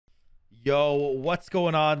Yo, what's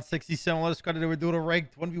going on? 67 Let's go. We're doing a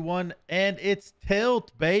ranked 1v1 and it's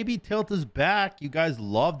Tilt, baby. Tilt is back. You guys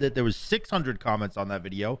loved it. There was 600 comments on that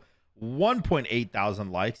video, 1.8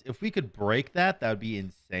 thousand likes. If we could break that, that would be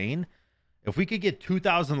insane. If we could get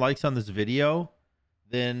 2,000 likes on this video,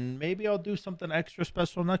 then maybe I'll do something extra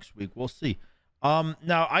special next week. We'll see.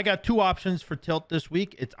 Now I got two options for Tilt this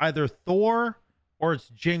week. It's either Thor or it's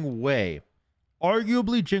Jing Wei.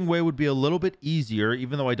 Arguably, Jing Wei would be a little bit easier,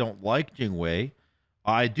 even though I don't like Jing Wei.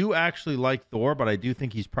 I do actually like Thor, but I do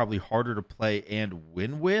think he's probably harder to play and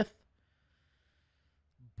win with.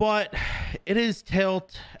 But it is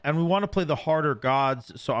Tilt, and we want to play the harder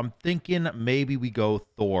gods, so I'm thinking maybe we go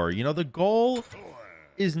Thor. You know, the goal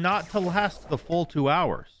is not to last the full 2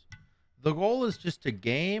 hours. The goal is just to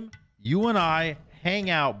game, you and I, hang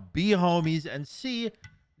out, be homies, and see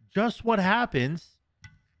just what happens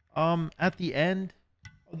at the end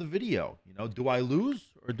of the video. You know, do I lose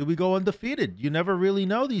or do we go undefeated? You never really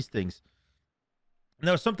know these things.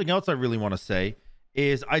 Now, something else I really want to say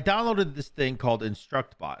is I downloaded this thing called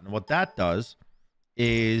InstructBot, and what that does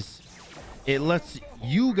is it lets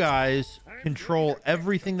you guys control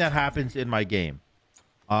everything that happens in my game.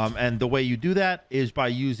 And the way you do that is by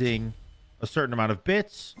using a certain amount of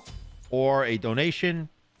bits or a donation,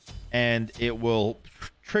 and it will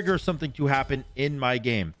trigger something to happen in my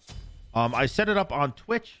game. I set it up on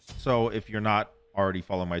Twitch, so if you're not already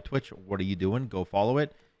following my Twitch, what are you doing? Go follow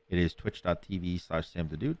it. It is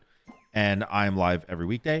twitch.tv/SamDaDude, and I'm live every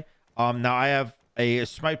weekday. Now I have a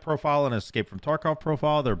Smite profile and an Escape from Tarkov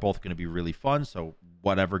profile. They're both going to be really fun, so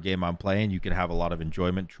whatever game I'm playing, you can have a lot of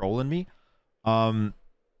enjoyment trolling me.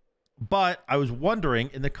 But I was wondering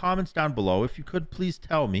in the comments down below, if you could please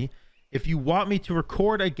tell me if you want me to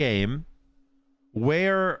record a game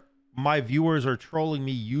where my viewers are trolling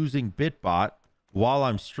me using BitBot while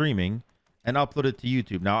I'm streaming and upload it to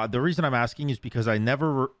YouTube. Now, the reason I'm asking is because I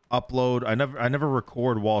never upload, I never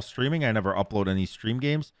record while streaming. I never upload any stream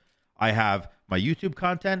games. I have my YouTube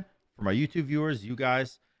content for my YouTube viewers, you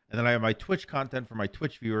guys, and then I have my Twitch content for my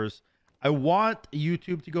Twitch viewers. I want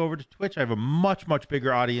YouTube to go over to Twitch. I have a much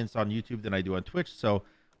bigger audience on YouTube than I do on Twitch. So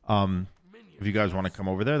if you guys want to come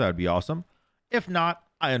over there, that would be awesome. If not,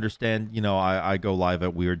 I understand, you know, I go live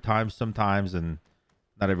at weird times sometimes, and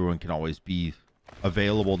not everyone can always be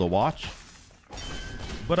available to watch.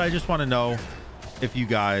 But I just want to know if you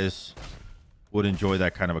guys would enjoy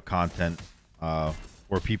that kind of a content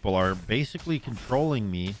where people are basically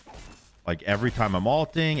controlling me. Like every time I'm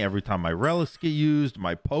ulting, every time my relics get used,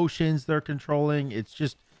 my potions they're controlling. It's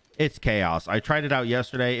just, it's chaos. I tried it out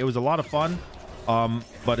yesterday. It was a lot of fun,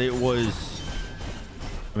 but it was...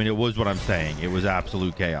 I mean, it was what I'm saying. It was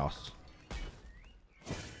absolute chaos.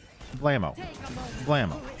 Blammo.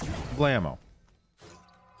 Blammo. Blammo.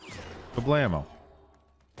 Blammo.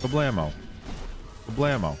 Blammo.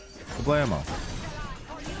 Blammo. Blammo.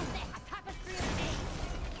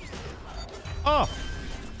 Oh!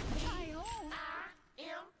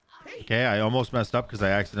 Okay, I almost messed up because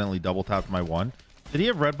I accidentally double tapped my one. Did he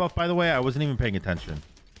have red buff, by the way? I wasn't even paying attention.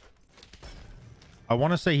 I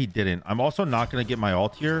want to say he didn't. I'm also not going to get my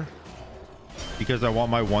ult here because I want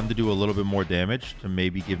my one to do a little bit more damage to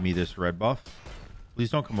maybe give me this red buff. Please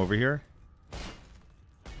don't come over here.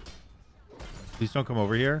 Please don't come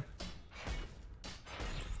over here.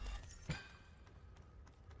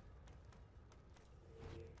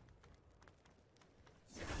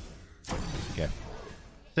 Okay.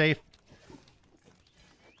 Safe.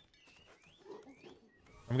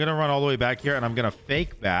 I'm going to run all the way back here, and I'm going to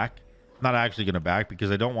fake back. Not actually going to back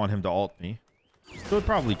because I don't want him to ult me. So it'd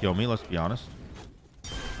probably kill me, let's be honest.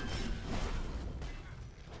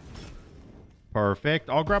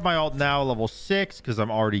 Perfect. I'll grab my ult now, level 6, because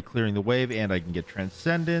I'm already clearing the wave and I can get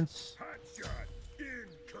Transcendence.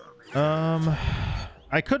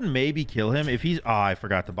 I couldn't maybe kill him if he's... Oh, I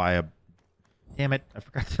forgot to buy a... Damn it. I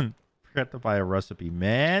forgot to buy a recipe.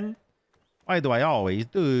 Man, why do I always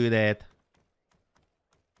do that?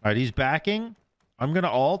 All right, he's backing. I'm going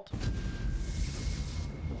to ult.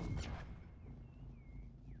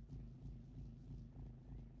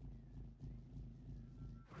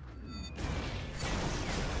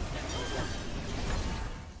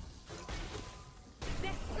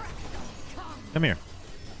 Come here.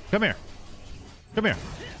 Come here. Come here.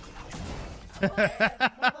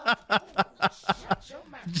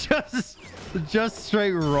 just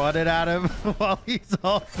straight run it at him while he's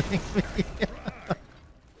ulting me.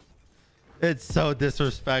 It's so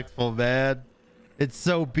disrespectful, man. It's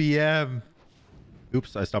so BM.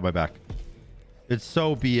 Oops, I stopped my back. It's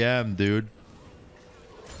so BM, dude.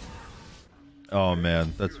 Oh,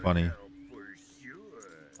 man. That's funny.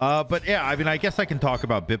 But yeah, I mean, I guess I can talk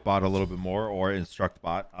about Bitbot a little bit more, or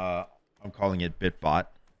InstructBot. I'm calling it Bitbot.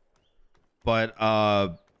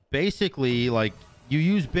 But basically, like, you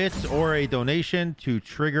use bits or a donation to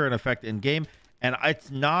trigger an effect in game, and it's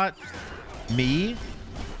not me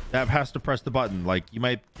that has to press the button. Like, you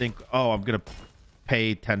might think, oh, I'm gonna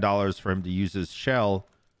pay $10 for him to use his shell,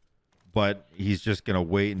 but he's just gonna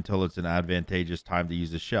wait until it's an advantageous time to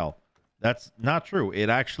use his shell. That's not true. It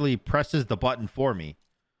actually presses the button for me.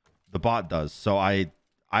 The bot does. So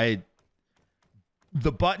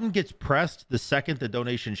the button gets pressed the second the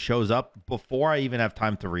donation shows up before I even have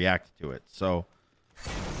time to react to it. So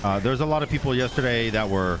there's a lot of people yesterday that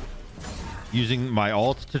were using my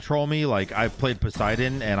ult to troll me. Like, I played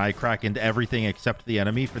Poseidon and I crack into everything except the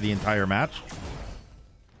enemy for the entire match.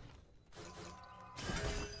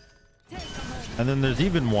 And then there's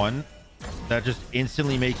even one that just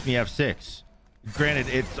instantly makes me F6. Granted,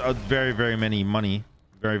 it's a very, very many money.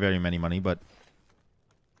 Very, very many money, but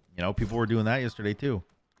you know, people were doing that yesterday too.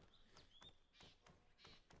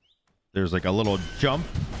 There's like a little jump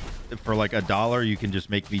for like $1. You can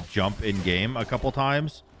just make me jump in game a couple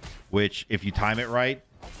times, which if you time it right,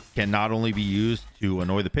 can not only be used to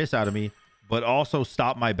annoy the piss out of me, but also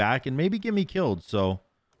stop my back and maybe get me killed. So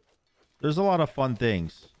there's a lot of fun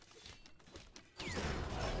things.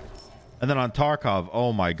 And then on Tarkov,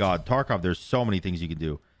 oh my God, Tarkov, there's so many things you can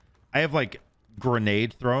do. I have like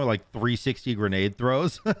grenade throwing, like 360 grenade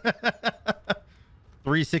throws.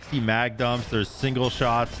 360 mag dumps. There's single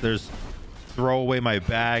shots. There's throw away my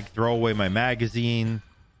bag, throw away my magazine.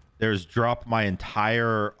 There's drop my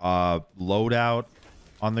entire loadout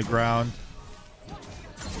on the ground.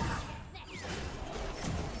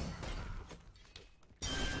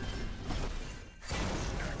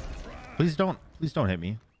 Please don't hit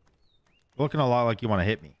me. You're looking a lot like you want to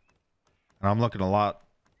hit me, and I'm looking a lot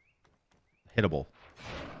hittable.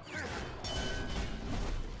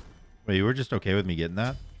 Wait, you were just okay with me getting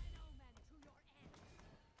that?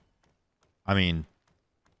 I mean,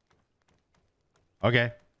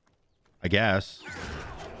 okay, I guess.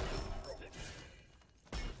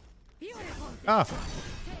 Ah,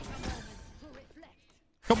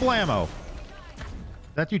 kablamo.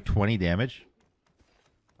 That do 20 damage?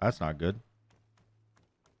 That's not good.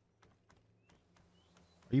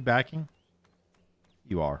 Are you backing?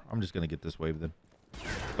 You are. I'm just gonna get this wave then.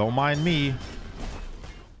 Don't mind me.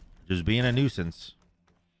 Just being a nuisance.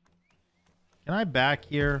 Can I back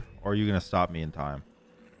here, or are you gonna stop me in time?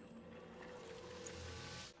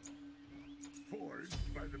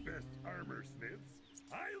 Forged by the best armor smiths,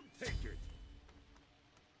 I'll take it.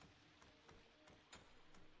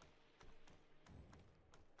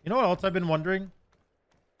 You know what else I've been wondering?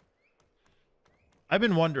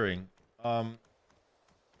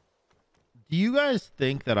 Do you guys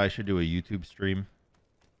think that I should do a YouTube stream?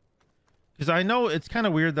 Because I know it's kind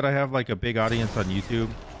of weird that I have like a big audience on YouTube.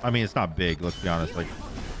 I mean, it's not big, let's be honest. Like,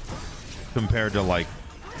 compared to like,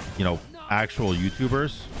 you know, actual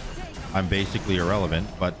YouTubers, I'm basically irrelevant.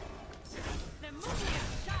 But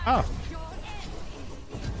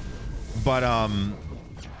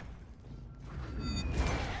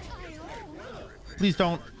please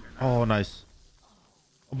don't. Oh, nice.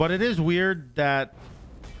 But it is weird that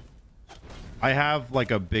I have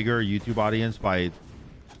like a bigger YouTube audience by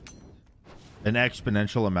an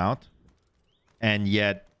exponential amount, and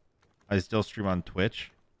yet I still stream on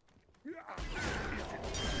Twitch.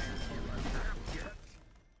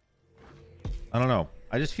 I don't know.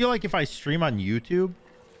 I just feel like if I stream on YouTube,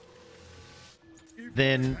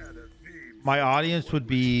 then my audience would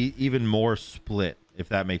be even more split, if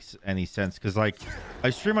that makes any sense. Because like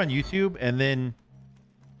I stream on YouTube, and then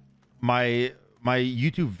my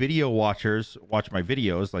YouTube video watchers watch my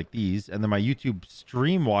videos like these, and then my YouTube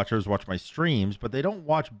stream watchers watch my streams, but they don't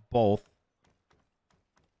watch both,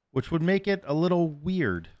 which would make it a little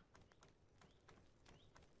weird.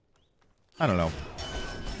 I don't know.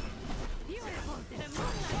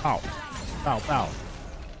 Ow. Ow, ow.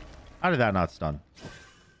 How did that not stun?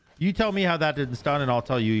 You tell me how that didn't stun, and I'll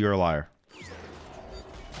tell you you're a liar.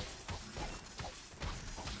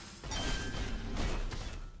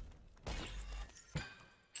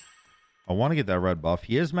 I want to get that red buff.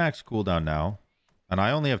 He is max cooldown now, and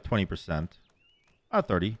I only have 20%.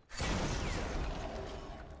 30.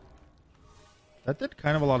 That did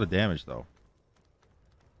kind of a lot of damage, though.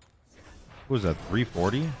 What was that,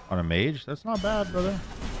 340 on a mage? That's not bad, brother.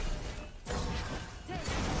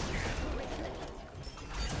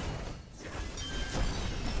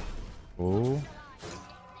 Oh.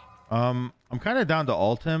 I'm kind of down to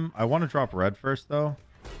ult him. I want to drop red first, though.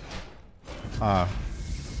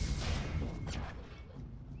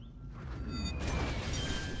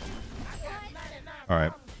 All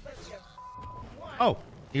right. Oh,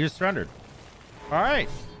 he just surrendered. All right.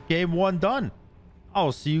 Game 1 done.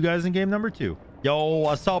 I'll see you guys in game number 2. Yo,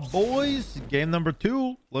 what's up, boys? Game number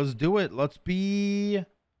 2. Let's do it. Let's be...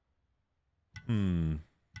 You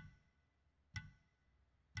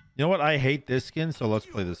know what? I hate this skin, so let's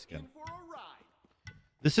play this skin.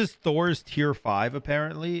 This is Thor's tier 5,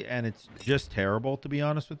 apparently, and it's just terrible, to be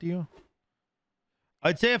honest with you.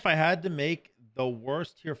 I'd say if I had to make the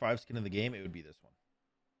worst tier 5 skin in the game, it would be this one.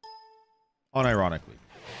 Unironically.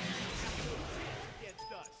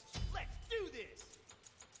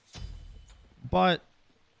 But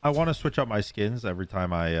I want to switch up my skins every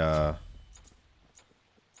time I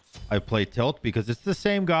play T.I.L.T because it's the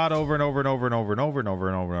same god over and over and over and over and over and over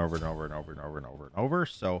and over and over and over and over and over and over and over.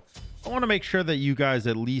 So I want to make sure that you guys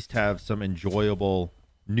at least have some enjoyable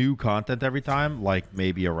new content every time, like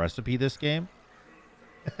maybe a recipe this game.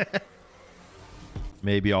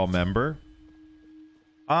 Maybe I'll member.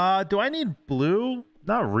 Do I need blue?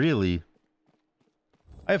 Not really.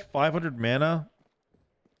 I have 500 mana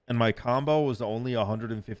and my combo was only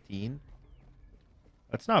 115.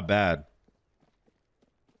 That's not bad.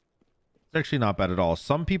 It's actually not bad at all.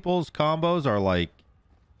 Some people's combos are like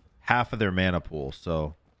half of their mana pool,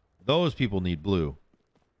 so those people need blue.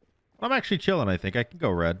 I'm actually chilling. I think I can go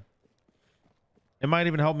red. It might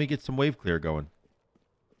even help me get some wave clear going.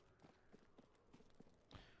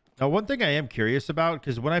 Now, one thing I am curious about,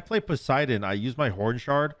 because when I play Poseidon, I use my Horn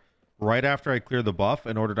Shard right after I clear the buff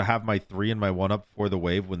in order to have my 3 and my 1-up for the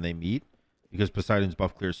wave when they meet, because Poseidon's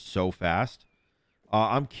buff clears so fast.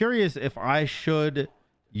 I'm curious if I should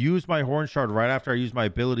use my Horn Shard right after I use my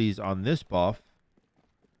abilities on this buff,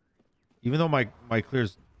 even though my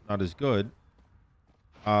clear's not as good,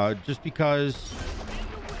 just because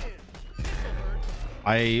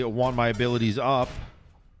I want my abilities up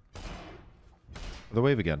for the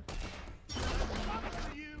wave again.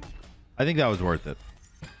 I think that was worth it.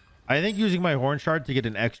 I think using my Horn Shard to get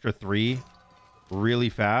an extra 3 really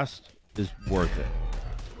fast is worth it.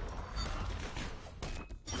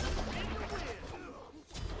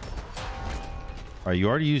 All right, you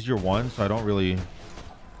already used your 1, so I don't really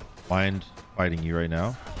mind fighting you right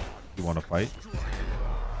now. You want to fight?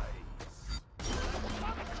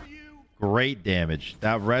 Great damage.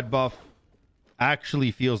 That red buff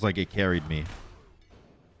actually feels like it carried me.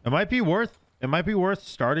 It might be worth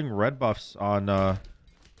starting red buffs on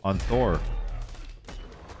Thor.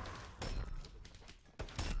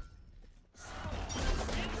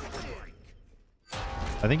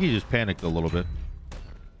 I think he just panicked a little bit.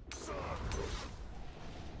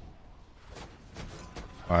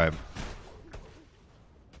 All right.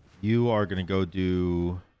 You are going to go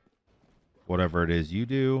do whatever it is you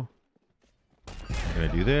do. I'm going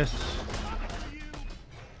to do this.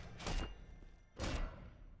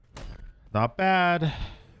 Not bad.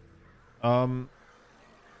 I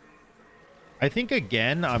think,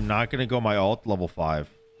 again, I'm not going to go my ult level 5.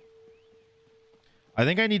 I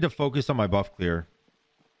think I need to focus on my buff clear.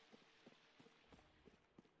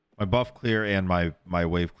 My buff clear and my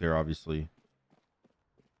wave clear, obviously.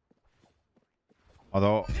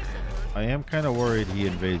 Although, I am kind of worried he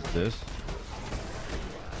invades this.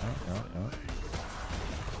 No.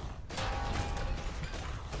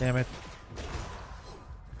 Damn it.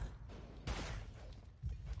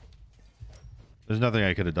 There's nothing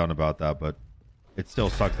I could have done about that, but it still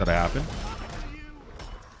sucks that it happened.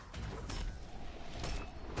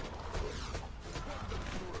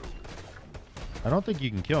 I don't think you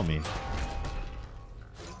can kill me.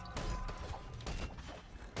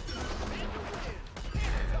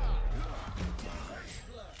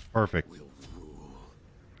 Perfect.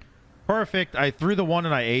 Perfect. I threw the 1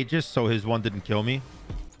 and I Aegis, so his 1 didn't kill me.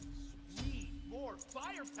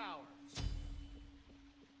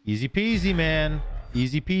 Easy peasy, man.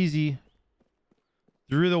 Easy peasy.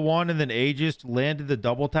 Threw the 1 and then Aegis, landed the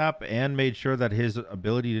double tap, and made sure that his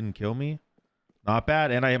ability didn't kill me. Not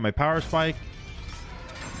bad. And I hit my power spike.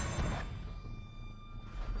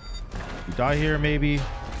 You die here, maybe.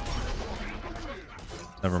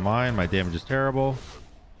 Never mind. My damage is terrible.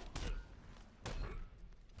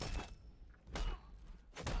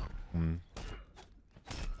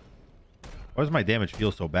 Why does my damage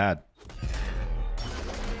feel so bad?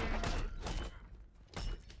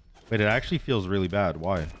 Wait, it actually feels really bad.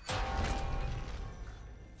 Why?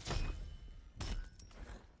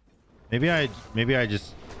 Maybe I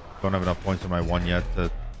just don't have enough points on my 1 yet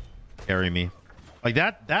to carry me. Like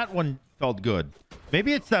that one felt good.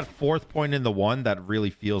 Maybe it's that 4th point in the 1 that really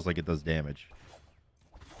feels like it does damage.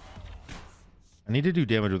 I need to do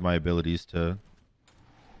damage with my abilities to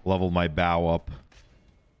level my bow up.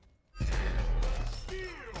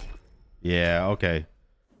 Yeah, okay.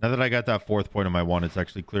 Now that I got that 4th point on my 1, it's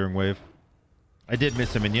actually clearing wave. I did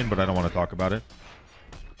miss a minion, but I don't want to talk about it.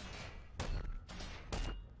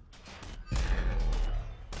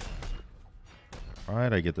 All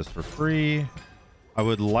right, I get this for free. I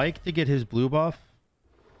would like to get his blue buff.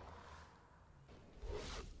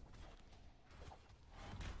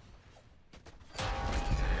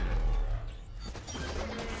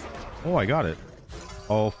 Oh, I got it.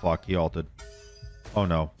 Oh, fuck. He ulted. Oh,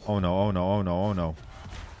 no. Oh, no. Oh, no. Oh, no. Oh, no.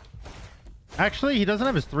 Actually, he doesn't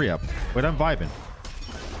have his 3 up. Wait, I'm vibing.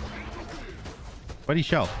 But he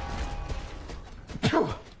shall.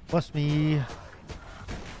 Bless me.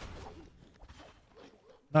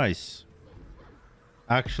 Nice.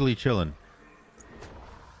 Actually chilling.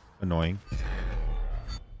 Annoying.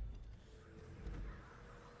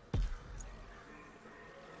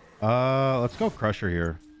 Let's go Crusher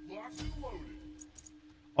here.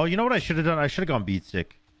 Oh, you know what I should have done? I should have gone Beat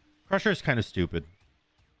Stick. Crusher is kind of stupid.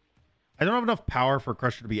 I don't have enough power for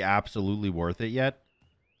Crusher to be absolutely worth it yet.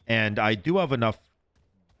 And I do have enough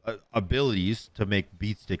abilities to make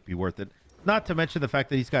Beat Stick be worth it. Not to mention the fact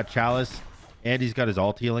that he's got Chalice and he's got his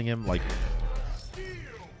ult healing him. Like,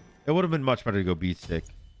 it would have been much better to go Beat Stick.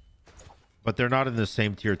 But they're not in the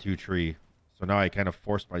same tier 2 tree. So now I kind of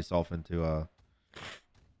forced myself into a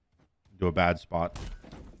bad spot.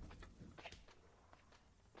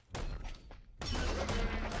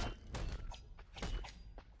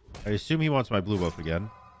 I assume he wants my blue buff again.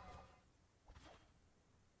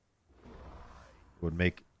 Would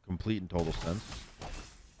make complete and total sense.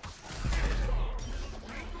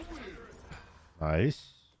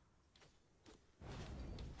 Nice.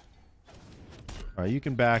 All right, you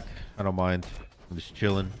can back. I don't mind. I'm just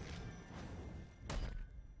chilling.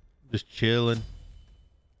 Just chilling.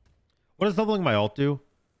 What does leveling my ult do?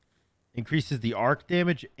 Increases the arc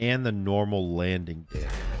damage and the normal landing damage.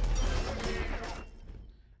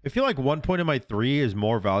 I feel like 1 point in my 3 is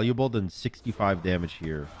more valuable than 65 damage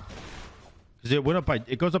here. Because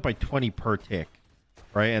it goes up by 20 per tick.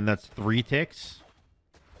 Right? And that's 3 ticks.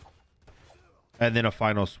 And then a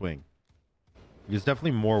final swing. It's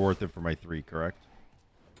definitely more worth it for my 3, correct?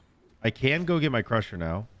 I can go get my Crusher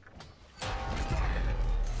now.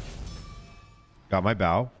 Got my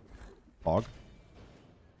bow. Fog.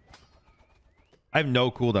 I have no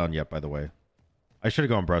cooldown yet, by the way. I should have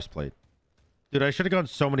gone Breastplate. Dude, I should have gone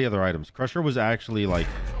so many other items. Crusher was actually, like,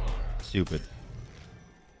 stupid.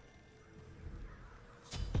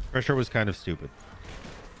 Crusher was kind of stupid.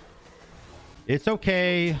 It's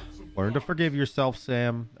okay. Learn to forgive yourself,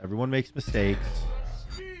 Sam. Everyone makes mistakes.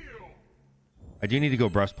 I do need to go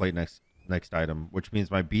Breastplate next item, which means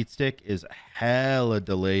my Beat Stick is hella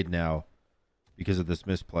delayed now because of this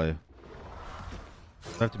misplay.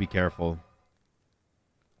 I have to be careful.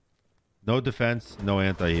 No defense, no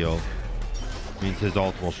anti-heal. Means his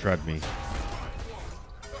ult will shred me.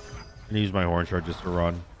 I'm gonna use my horn shard just to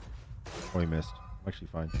run. Oh, he missed. I'm actually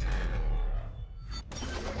fine.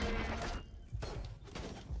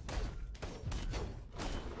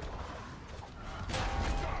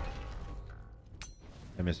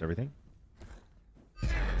 I missed everything.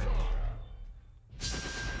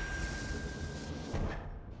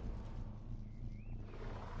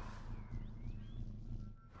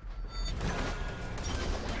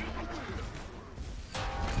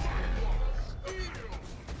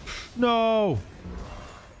 No.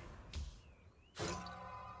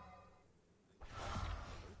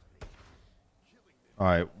 All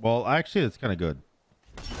right. Well, actually, that's kind of good.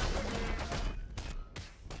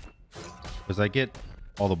 Because I get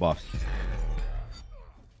all the buffs.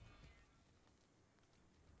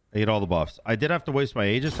 I get all the buffs. I did have to waste my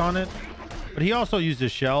Aegis on it. But he also used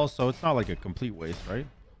his shell, so it's not like a complete waste, right?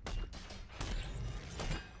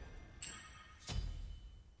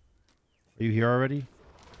 Are you here already?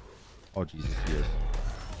 Oh, Jesus, he is.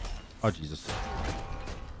 Oh, Jesus.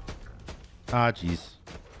 Ah, jeez.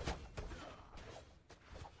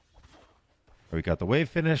 We got the wave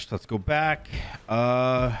finished. Let's go back.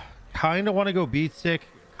 Kind of want to go Beat Stick.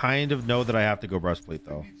 Kind of know that I have to go Breastplate,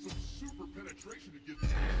 though.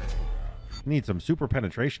 Need some super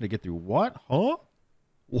penetration to get through what? Huh?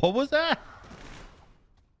 What was that?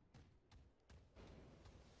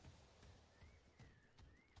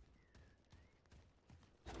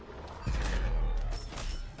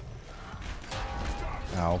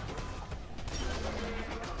 Ow.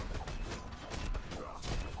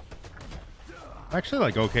 Actually,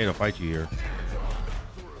 like, okay to fight you here.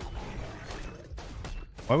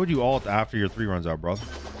 Why would you ult after your 3 runs out, bro?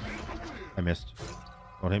 I missed.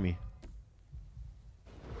 Don't hit me.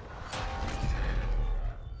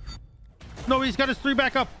 No, he's got his 3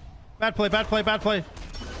 back up. Bad play, bad play, bad play.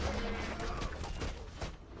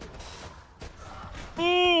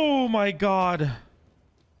 my god. Not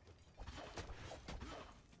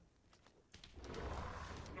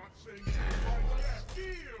saying you fight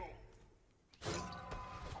steel.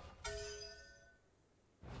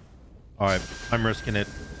 All right, I'm risking it.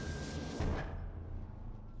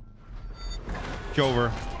 Jover.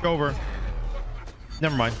 Jover.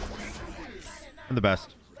 Never mind. I'm the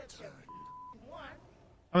best.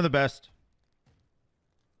 I'm the best.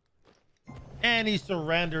 And he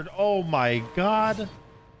surrendered. Oh my god.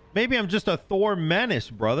 Maybe I'm just a Thor menace,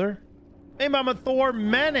 brother. Maybe I'm a Thor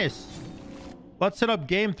menace. Let's set up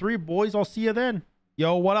game 3, boys. I'll see you then.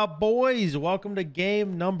 Yo, what up, boys? Welcome to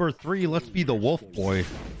game number 3. Let's be the wolf boy.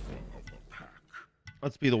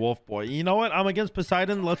 Let's be the wolf boy. You know what? I'm against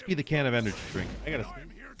Poseidon. Let's be the can of energy drink. I gotta I'm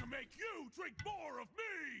here to make you drink more of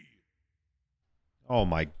me. Oh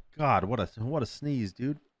my god, what a sneeze,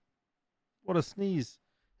 dude. What a sneeze.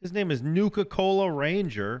 His name is Nuka-Cola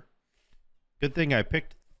Ranger. Good thing I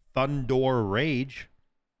picked Thundor Rage.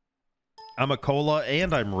 I'm a cola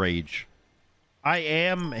and I'm rage. I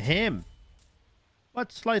am him.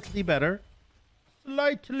 But slightly better.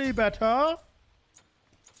 Slightly better.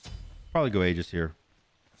 Probably go Aegis here.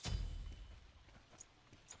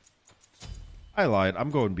 I lied. I'm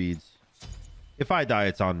going beads. If I die,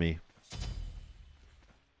 it's on me.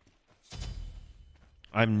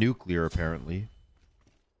 I'm nuclear, apparently.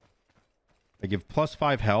 I give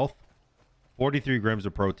 +5 health, 43 grams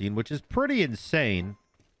of protein, which is pretty insane.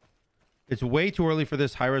 It's way too early for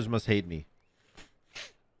this. Hi-Res must hate me.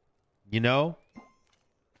 You know,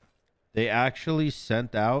 they actually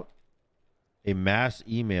sent out a mass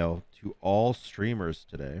email to all streamers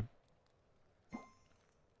today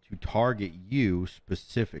to target you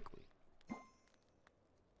specifically.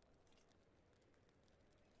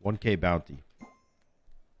 1K bounty.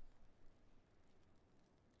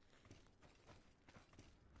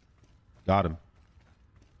 Got him.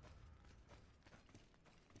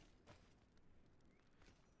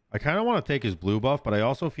 I kind of want to take his blue buff, but I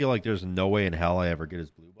also feel like there's no way in hell I ever get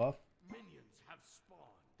his blue buff. Minions have spawned.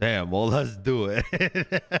 Damn, well, let's do it.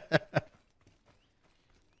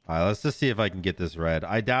 All right, let's just see if I can get this red.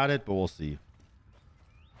 I doubt it, but we'll see.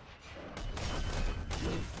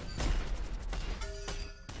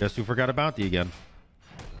 Guess who forgot a bounty again?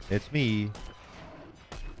 It's me.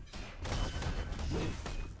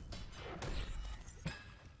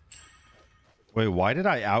 Wait, why did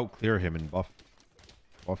I out clear him in buff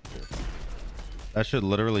clear? That should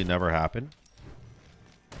literally never happen.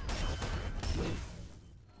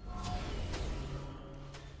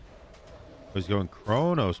 He's going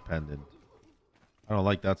Chronos Pendant. I don't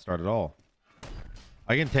like that start at all.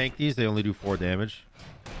 I can tank these. They only do 4 damage.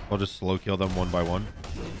 I'll just slow kill them one by one.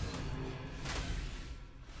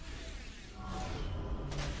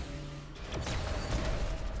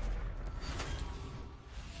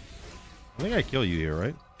 I think I kill you here,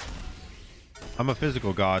 right? I'm a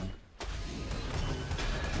physical god.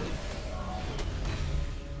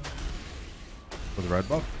 For the red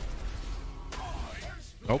buff?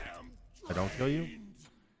 Nope. I don't kill you.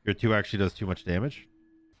 Your 2 actually does too much damage.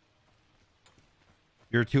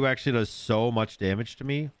 Your 2 actually does so much damage to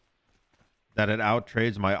me that it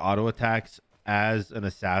outtrades my auto attacks as an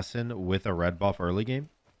assassin with a red buff early game.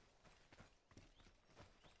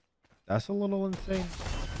 That's a little insane.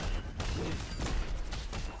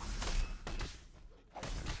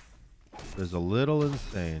 It's a little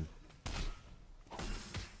insane.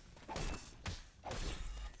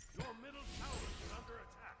 Your middle tower is under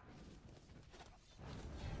attack.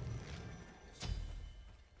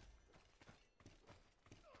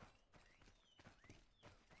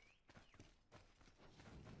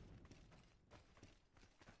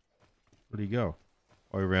 Where'd he go?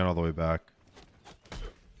 Oh, he ran all the way back.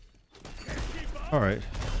 All right.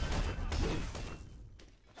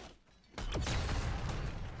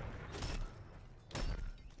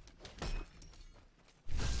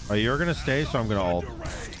 Oh, you're gonna stay, so I'm gonna ult.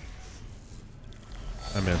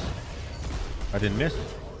 I missed. I didn't miss.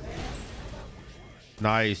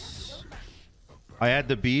 Nice. I had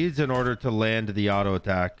the beads in order to land the auto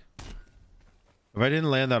attack. If I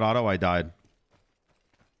didn't land that auto, I died.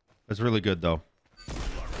 That's really good, though.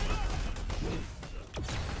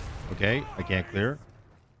 Okay, I can't clear.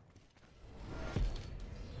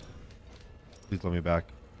 Please let me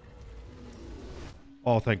back.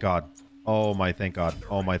 Oh, thank God. Oh my, thank God.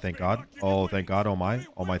 Oh my, thank God. Oh, thank God. Oh my.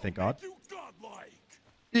 Oh my, thank God.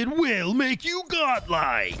 It will make you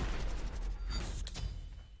godlike.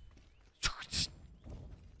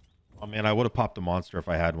 Oh man, I would have popped a monster if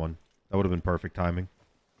I had one. That would have been perfect timing.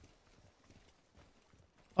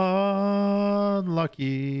 Unlucky.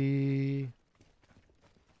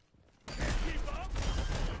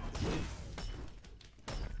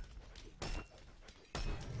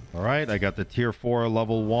 All right, I got the tier 4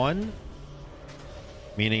 level 1,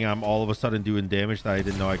 meaning I'm all of a sudden doing damage that I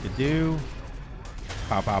didn't know I could do.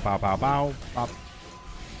 Pow, pow, pow, pow, pow, pop.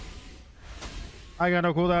 I got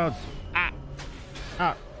no cooldowns. Ah.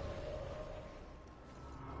 Ah.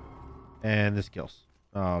 And this kills.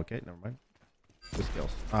 Oh, okay, never mind. This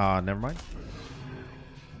kills. Never mind.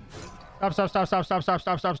 Stop, stop, stop, stop, stop, stop,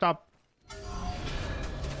 stop, stop, stop.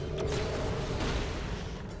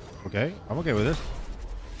 Okay, I'm okay with this.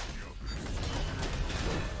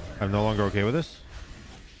 I'm no longer okay with this.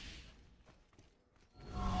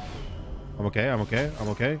 I'm okay, I'm okay, I'm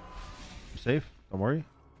okay. I'm safe, don't worry.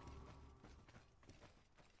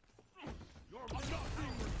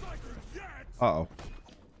 Uh-oh.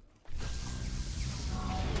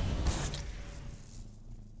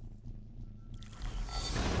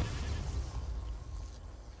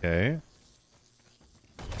 Okay.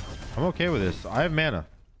 I'm okay with this. I have mana.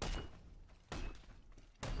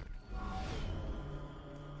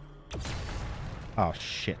 Oh,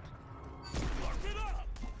 shit.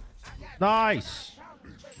 Nice.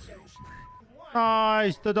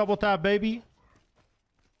 Nice. The double tap, baby.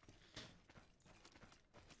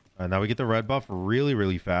 Now we get the red buff really,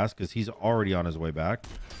 really fast because he's already on his way back.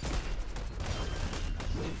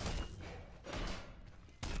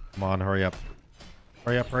 Come on, hurry up.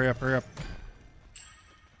 Hurry up, hurry up, hurry up.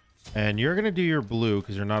 And you're going to do your blue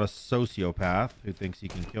because you're not a sociopath who thinks he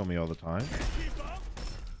can kill me all the time.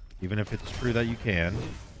 Even if it's true that you can.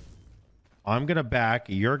 I'm going to back.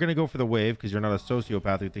 You're going to go for the wave because you're not a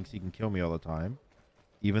sociopath who thinks he can kill me all the time.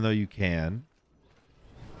 Even though you can.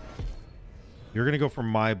 You're going to go for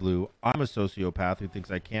my blue. I'm a sociopath who thinks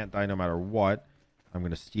I can't die no matter what. I'm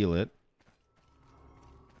going to steal it.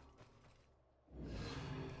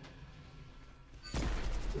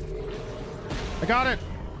 I got it.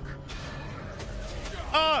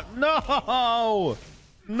 Oh, no.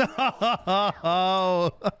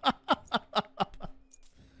 No.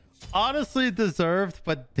 Honestly deserved,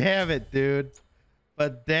 but damn it, dude.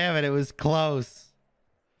 But damn it, it was close.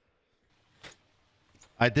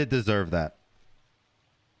 I did deserve that.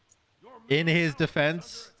 In his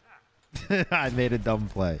defense, I made a dumb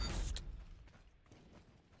play.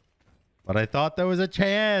 But I thought there was a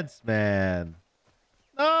chance, man.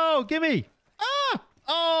 No, gimme. Ah!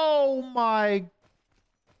 Oh, my.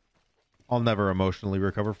 I'll never emotionally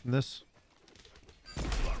recover from this.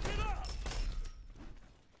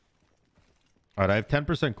 All right, I have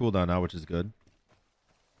 10% cooldown now, which is good.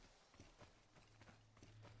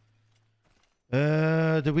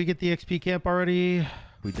 Did we get the XP camp already?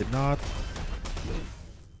 We did not.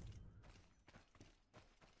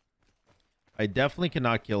 I definitely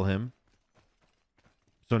cannot kill him.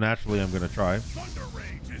 So naturally, I'm going to try. Thunder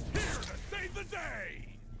Rage is here to save the day.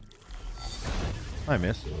 I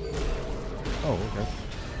missed. Oh, okay.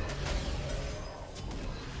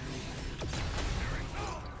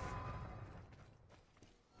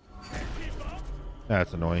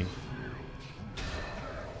 That's annoying.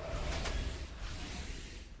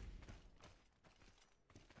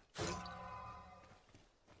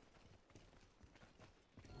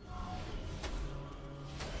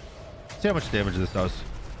 See how much damage this does.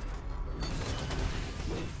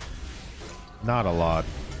 Not a lot.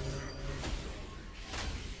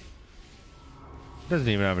 Doesn't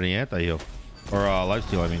even have any anti-heal. Or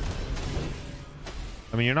lifesteal, I mean.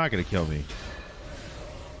 I mean, you're not going to kill me.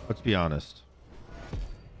 Let's be honest.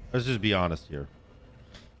 Let's just be honest here.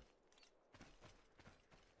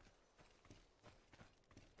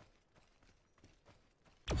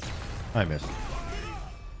 I missed.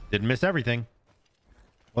 Didn't miss everything.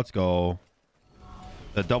 Let's go.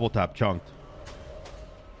 The double tap chunked.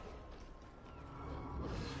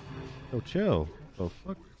 Yo, chill. The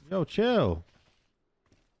fuck? Yo, chill.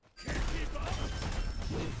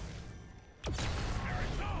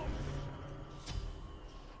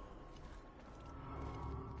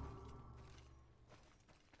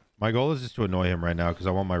 My goal is just to annoy him right now because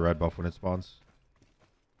I want my red buff when it spawns.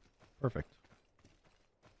 Perfect.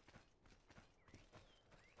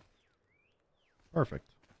 Perfect.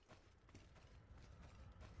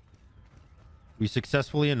 We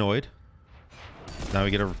successfully annoyed. Now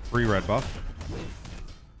we get a free red buff.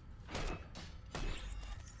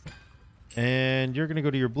 And you're going to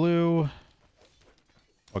go to your blue.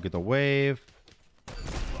 I'll get the wave.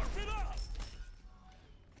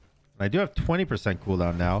 I do have 20%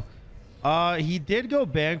 cooldown now. He did go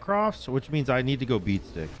Bancrofts, which means I need to go Beat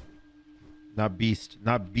Stick. Not Beast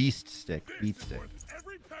Stick. Beat Stick.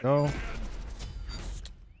 No.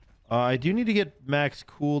 I do need to get max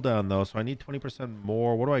cooldown though, so I need 20%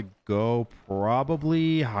 more. What do I go?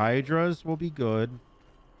 Probably Hydras will be good.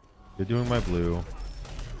 You're doing my blue.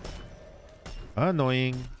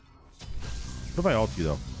 Annoying. What if I ult you,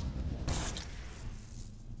 though?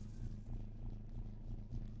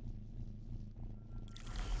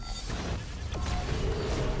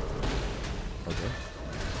 Okay.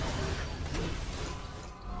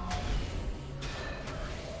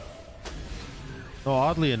 No,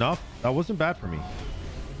 oddly enough, that wasn't bad for me.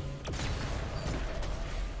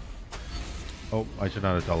 Oh, I should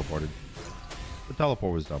not have teleported. The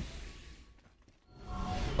teleport was dumb.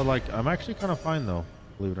 But, like, I'm actually kind of fine, though.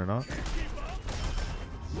 Believe it or not.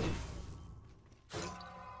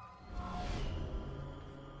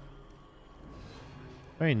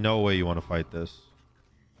 There ain't no way you want to fight this.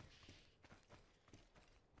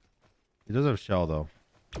 He does have shell, though.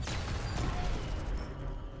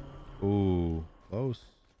 Ooh, close.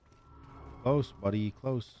 Close, buddy,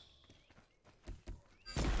 close.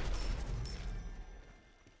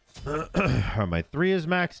 My 3 is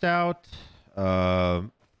maxed out.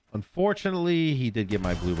 Unfortunately, he did get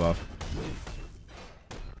my blue buff.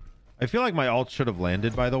 I feel like my ult should have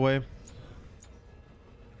landed, by the way.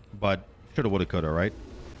 But shoulda, woulda, coulda, right?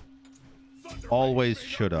 Always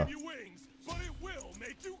shoulda.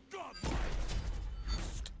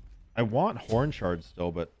 I want horn shards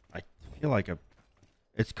still, but I feel like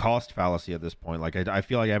it's cost fallacy at this point. Like, I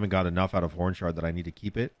feel like I haven't got enough out of horn shard that I need to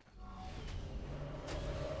keep it.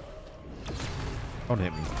 Don't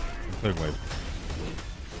hit me. I'm clearing wave.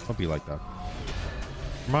 Don't be like that.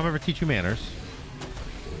 Your mom ever teach you manners?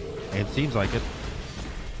 Ain't seems like it.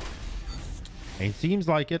 Ain't seems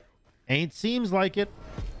like it. Ain't seems like it.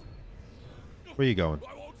 Where you going?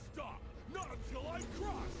 I won't stop. Not until I'm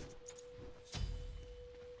crushed.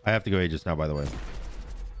 I have to go Aegis now, by the way.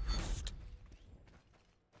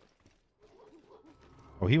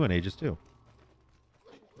 Oh, he went Aegis too.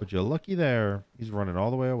 But you're lucky there. He's running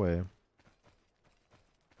all the way away.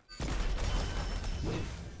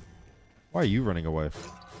 Why are you running away?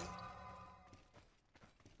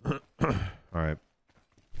 All right.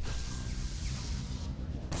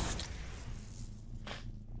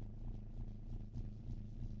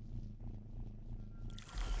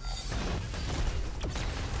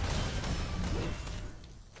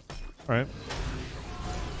 All right.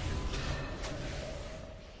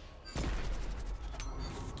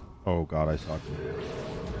 Oh God, I suck.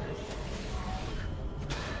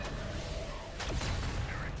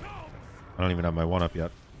 I don't even have my 1-up yet.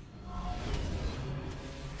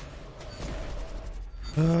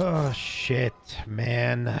 Oh shit,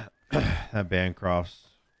 man. That Bancroft's.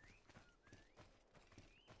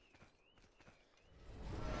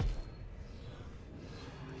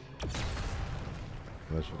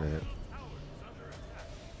 That should have hit.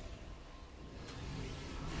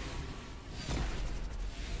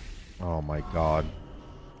 Oh my God.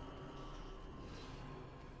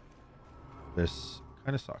 This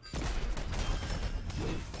kind of sucks.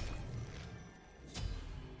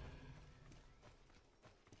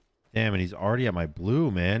 Damn, and he's already at my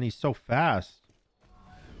blue, man. He's so fast.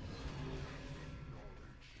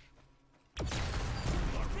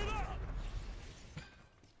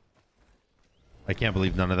 I can't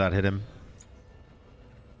believe none of that hit him.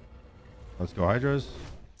 Let's go, Hydras.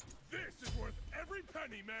 This is worth every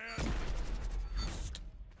penny, man.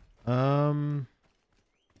 I'm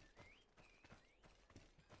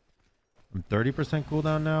 30%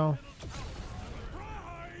 cooldown now.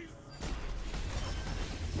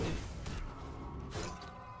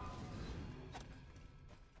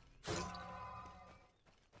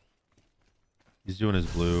 He's doing his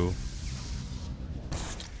blue.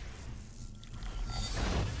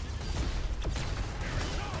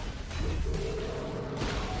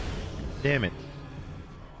 Damn it.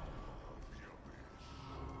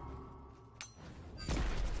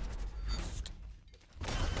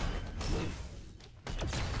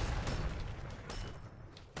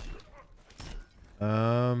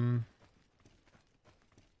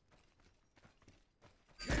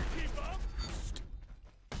 Can't keep up.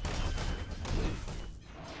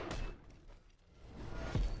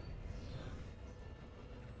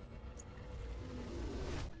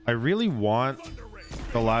 I really want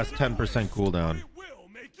the last 10% cooldown, It will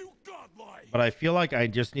make you godlike. but I feel like I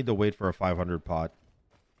just need to wait for a 500 pot.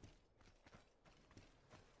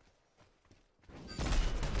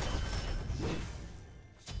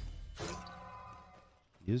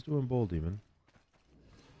 He is doing Bull Demon.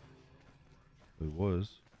 He was.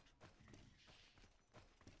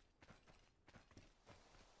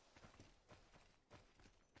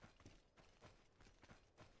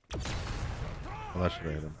 Well, that should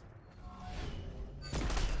have hit him.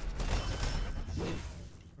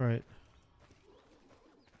 All right.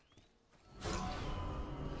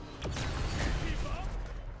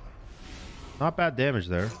 Not bad damage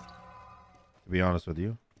there, to be honest with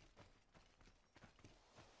you.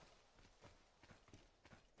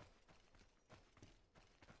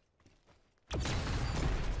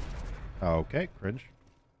 Okay, cringe.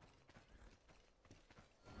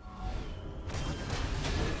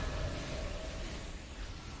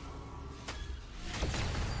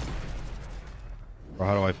 Or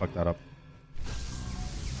how do I fuck that up?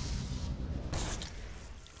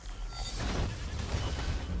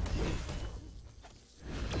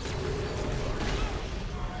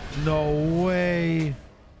 No way.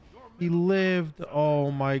 He lived.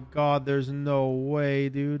 Oh my god, there's no way,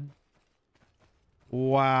 dude.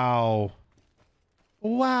 Wow.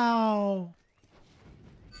 Wow.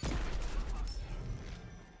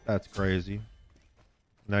 That's crazy.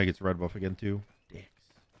 Now he gets red buff again too. Dicks.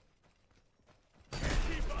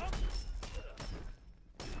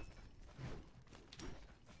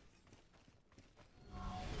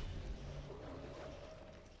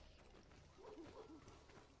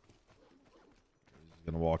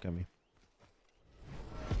 He's gonna walk at me.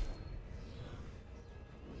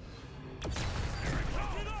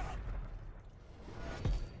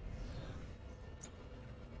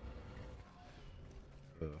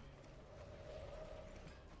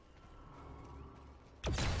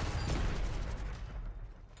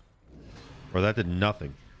 Bro, that did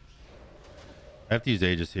nothing. I have to use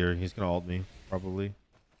Aegis here. He's gonna ult me, probably.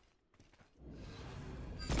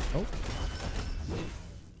 Oh.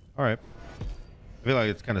 Alright. I feel like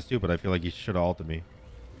it's kind of stupid. I feel like he should have ulted me.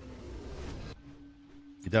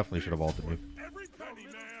 He definitely should have ulted me.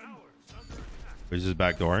 But he's just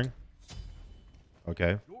backdooring.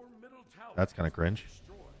 Okay. That's kind of cringe.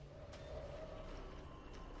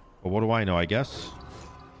 But what do I know, I guess?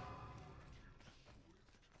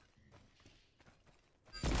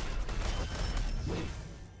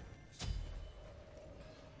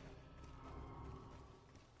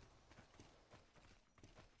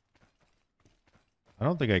 I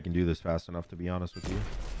don't think I can do this fast enough, to be honest with you.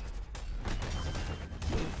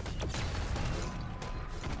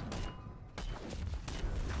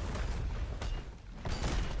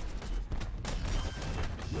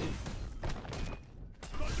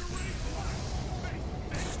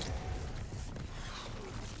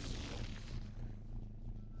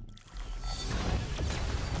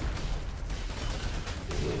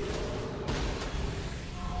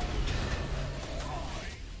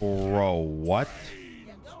 Bro, what?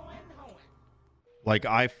 Like,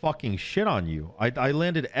 I fucking shit on you. I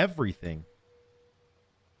landed everything.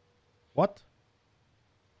 What?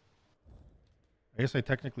 I guess I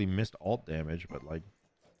technically missed ult damage, but like...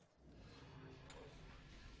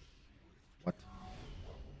 What?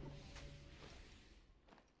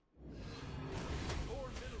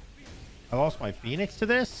 I lost my Phoenix to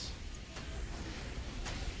this?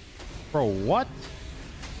 Bro, what?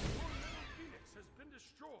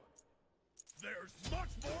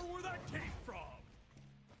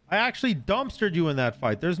 I actually dumpstered you in that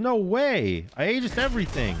fight. There's no way. I aegis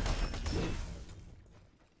everything.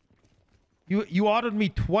 You autoed me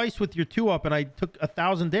twice with your 2-up and I took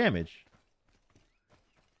 1,000 damage.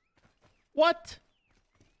 What?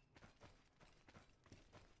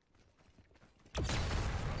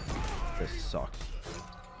 This sucks.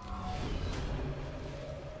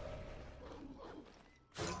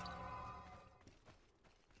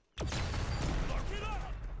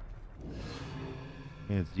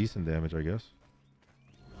 I mean, it's decent damage, I guess.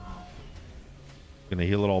 Gonna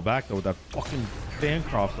heal it all back though with that fucking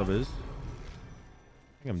Bancroft of his.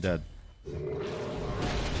 I think I'm dead.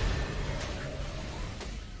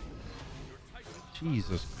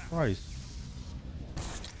 Jesus Christ.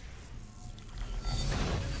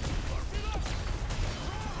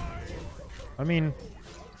 I mean,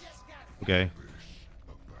 okay.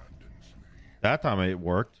 That time it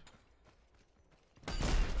worked.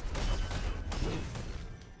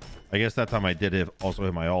 I guess that time I did it also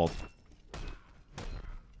hit my ult.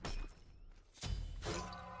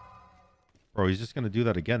 Bro, he's just going to do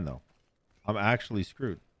that again, though. I'm actually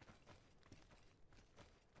screwed.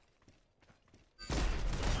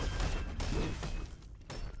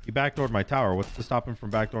 He backdoored my tower. What's to stop him from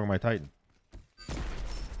backdooring my Titan?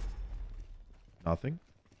 Nothing.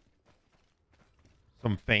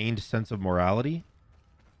 Some feigned sense of morality.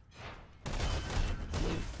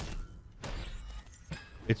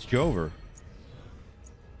 It's Jover.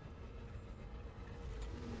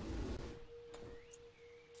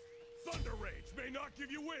 Thunder Rage may not give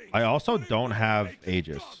you wings, I also don't have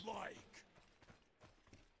Aegis.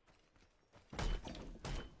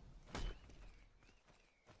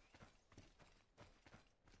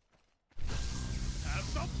 Have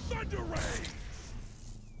some Thunder Rage.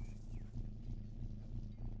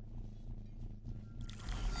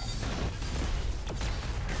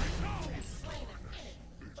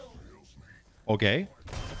 Okay.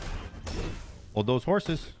 Hold those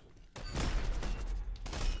horses.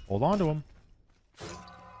 Hold on to them.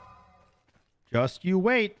 Just you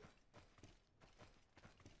wait.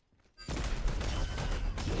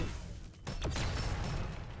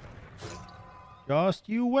 Just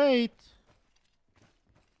you wait.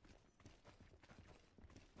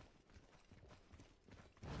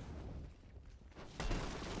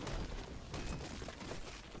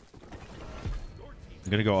 I'm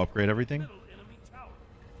gonna go upgrade everything.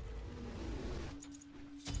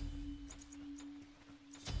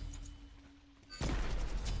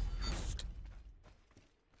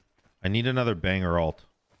 I need another banger ult.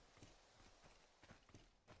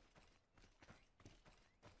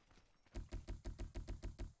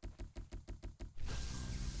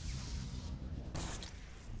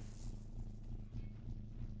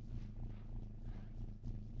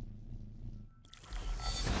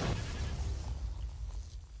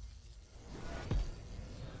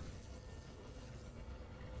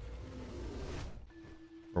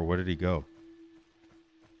 Or where did he go?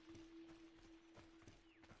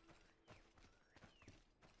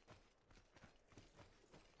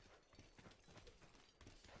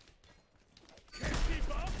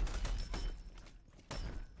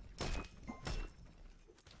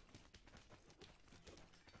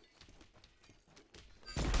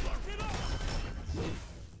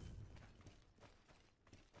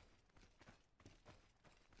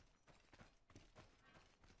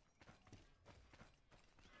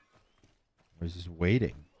 Or is he just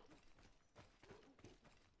waiting?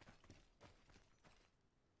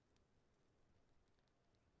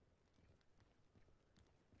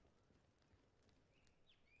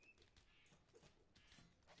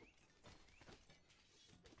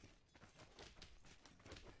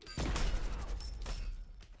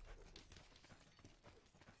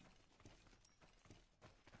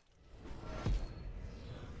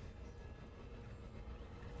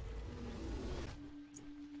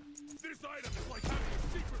 This item is like having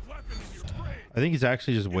a secret weapon in your brain. I think he's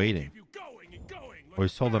actually just waiting. Keep you going and going, like Or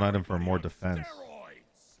he's sold an item for everybody more on defense. steroids.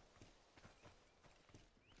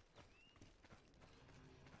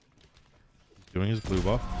 He's doing his blue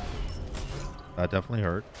buff. That definitely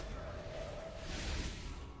hurt.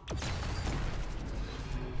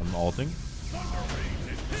 I'm ulting. Thunder Rain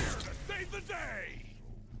is here to save the day.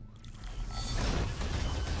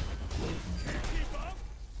 Can't keep up.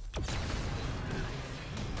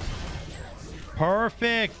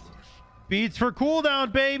 Perfect. Beats for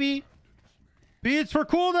cooldown, baby. Beats for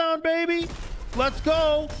cooldown, baby. Let's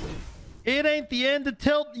go. It ain't the end of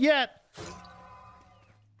Tilt yet.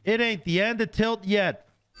 It ain't the end of Tilt yet.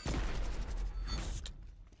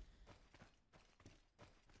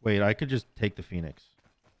 Wait, I could just take the Phoenix.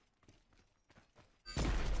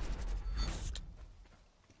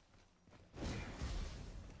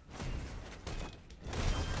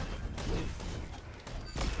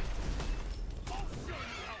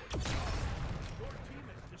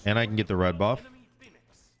 And I can get the red buff.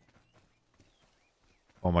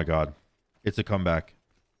 Oh my god. It's a comeback.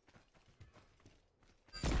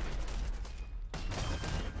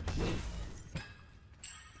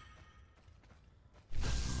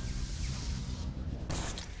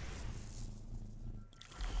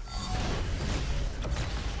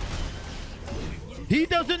 He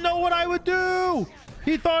doesn't know what I would do.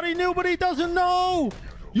 He thought he knew, but he doesn't know.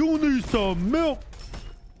 You need some milk.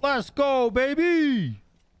 Let's go, baby.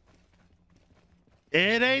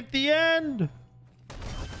 It ain't the end.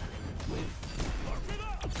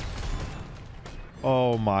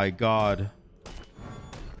 Oh my god.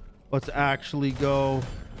 Let's actually go.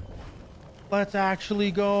 Let's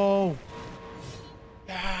actually go.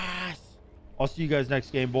 Yes. I'll see you guys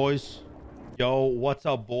next game, boys. Yo, what's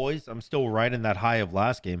up, boys? I'm still riding that high of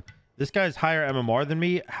last game. This guy's higher MMR than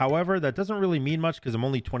me. However, that doesn't really mean much because I'm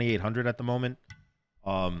only 2,800 at the moment.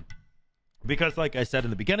 Because like I said in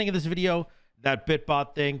the beginning of this video, that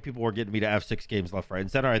Bitbot thing, people were getting me to F6 games left, right,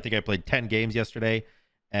 and center. I think I played 10 games yesterday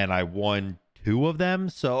and I won 2 of them.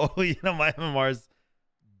 So, you know, my MMR's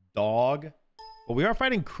dog. But we are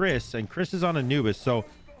fighting Chris, and Chris is on Anubis. So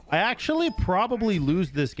I actually probably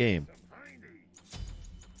lose this game.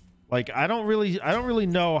 Like, I don't really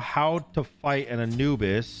know how to fight an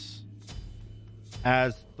Anubis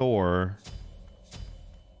as Thor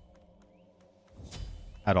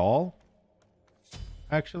at all.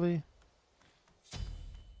 Actually,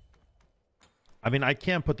 I mean, I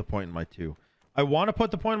can't put the point in my 2. I want to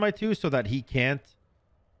put the point in my 2 so that he can't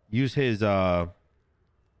use his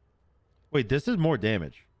wait, this is more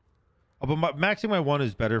damage. Oh, but maxing my 1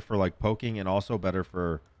 is better for like poking and also better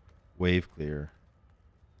for wave clear.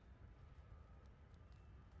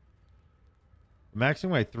 Maxing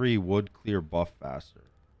my 3 would clear buff faster.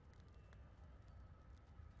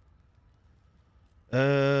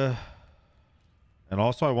 And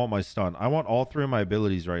also I want my stun. I want all 3 of my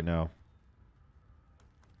abilities right now.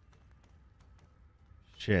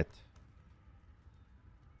 Shit.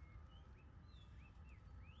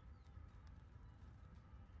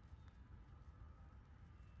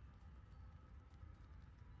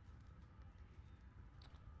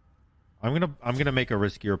 I'm gonna make a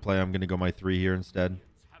riskier play. I'm gonna go my 3 here instead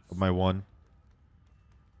of my 1.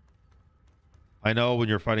 I know when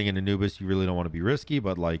you're fighting an Anubis, you really don't want to be risky,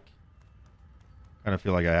 but like, kind of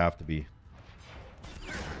feel like I have to be.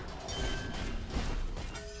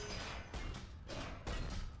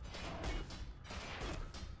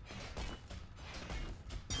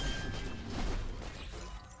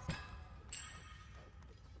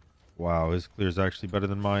 Wow, his clear is actually better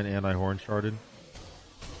than mine, and I horn sharded.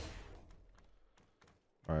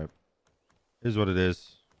 All right, here's what it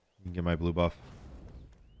is. You can get my blue buff.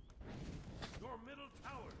 Your middle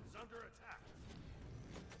tower is under attack.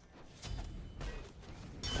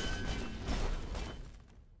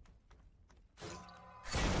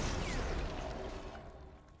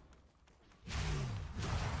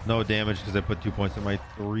 No damage because I put 2 points in my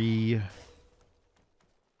 3.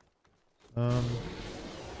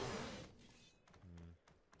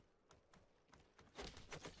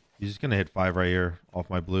 He's just gonna hit 5 right here off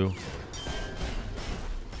my blue.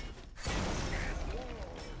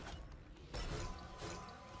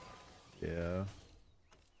 Yeah.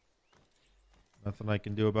 Nothing I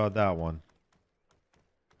can do about that one.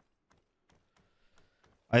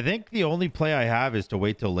 I think the only play I have is to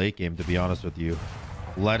wait till late game, to be honest with you.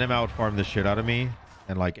 Let him out farm the shit out of me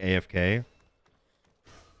and like AFK.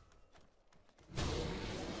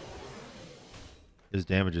 His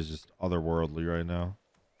damage is just otherworldly right now.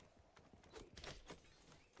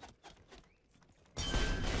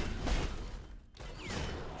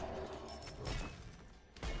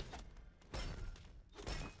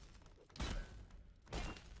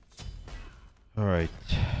 All right.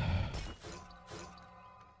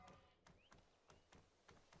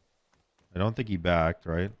 I don't think he backed,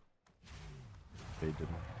 right? They didn't.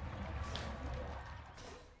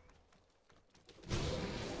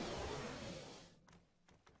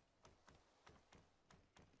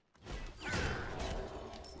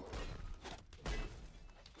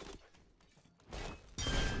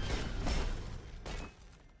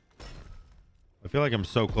 I feel like I'm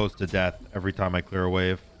so close to death every time I clear a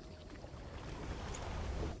wave.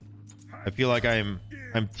 I feel like I'm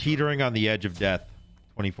teetering on the edge of death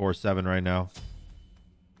 24/7 right now.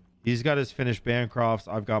 He's got his finished Bancrofts.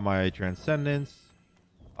 I've got my Transcendence.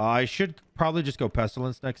 I should probably just go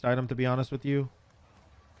Pestilence next item, to be honest with you.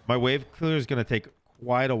 My wave clear is going to take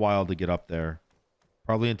quite a while to get up there.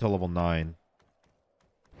 Probably until level 9.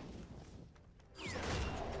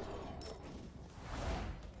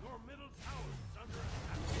 Your middle tower is under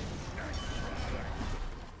attack.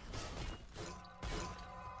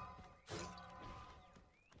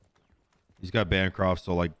 He's got Bancroft,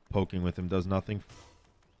 so like poking with him does nothing.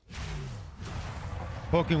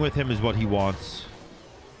 Poking with him is what he wants.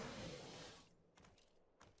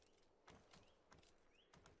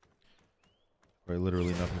 Right,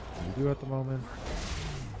 literally nothing for him to do at the moment.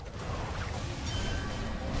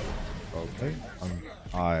 Okay,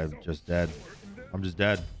 I'm just dead. I'm just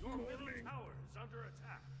dead. Your middle tower is under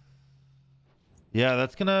attack. Yeah,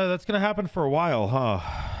 that's gonna happen for a while, huh?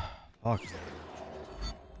 Fuck.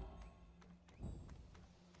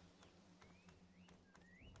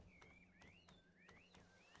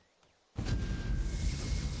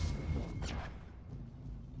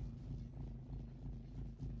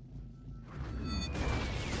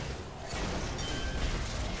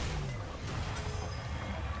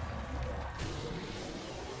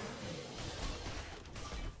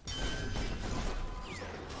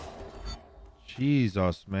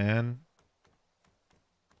 Jesus, man.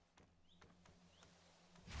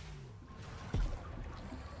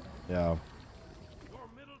 Yeah. Your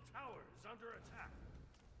middle tower is under attack.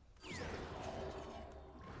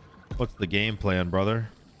 What's the game plan, brother?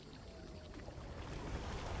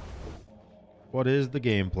 What is the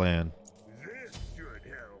game plan? This should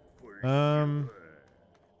help for sure.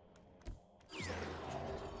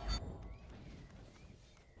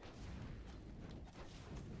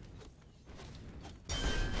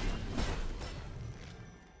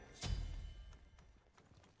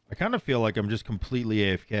 I kind of feel like I'm just completely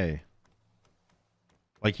AFK.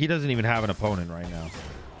 Like he doesn't even have an opponent right now.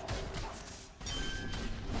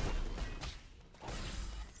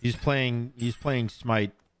 He's playing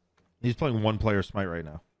Smite. He's playing one player Smite right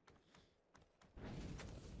now.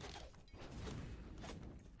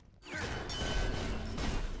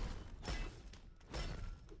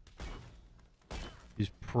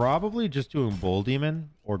 probably just doing Bull Demon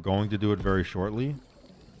or going to do it very shortly.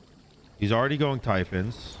 He's already going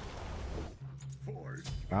Typhons.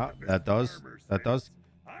 Ah, that does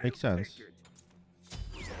make sense.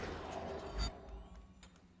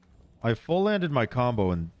 I full landed my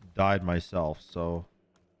combo and died myself, so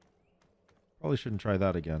probably shouldn't try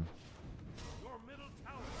that again.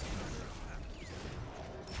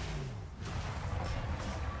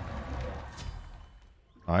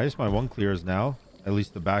 Nice, my one clears now. At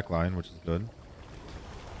least the back line, which is good.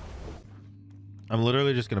 I'm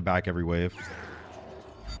literally just gonna back every wave.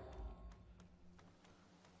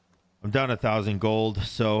 I'm down 1,000 gold,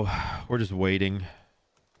 so we're just waiting.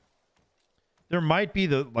 There might be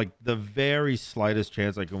the very slightest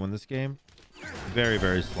chance I can win this game. Very,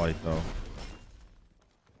 very slight though.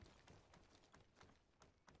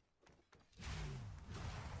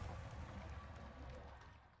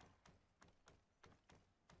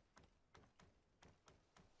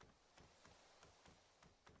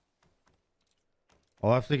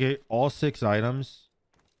 I'll have to get all 6 items.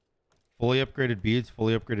 Fully upgraded beads,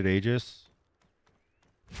 fully upgraded Aegis.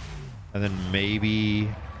 And then maybe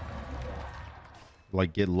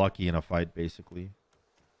like get lucky in a fight, basically.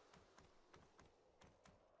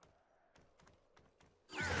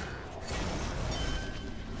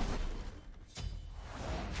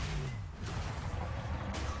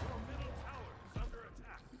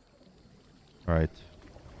 All right.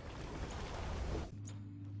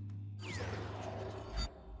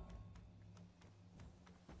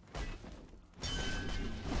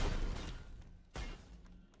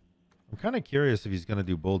 I'm kind of curious if he's going to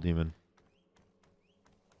do Bull Demon.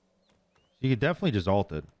 You could definitely just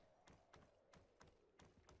ult it.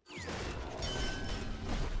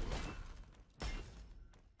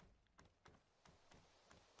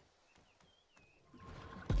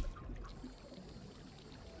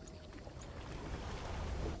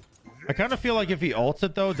 I kind of feel like if he ults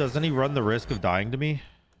it though, doesn't he run the risk of dying to me?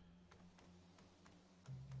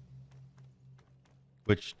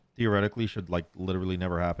 Which theoretically should like literally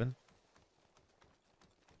never happen.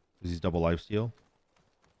 Because he's double lifesteal.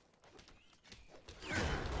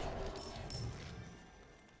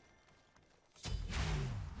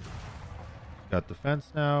 Got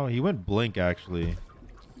defense now. He went blink actually.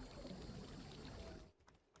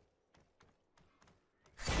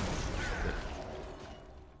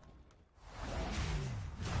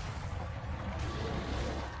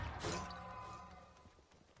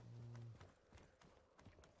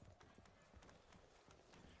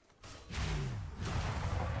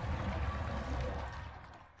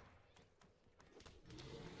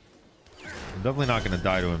 I'm definitely not going to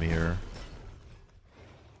die to him here.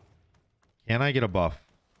 Can I get a buff?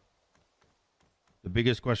 The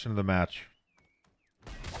biggest question of the match.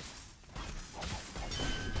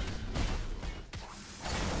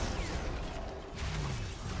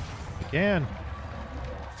 I can.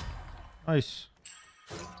 Nice.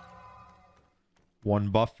 One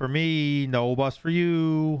buff for me. No buffs for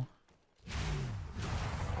you.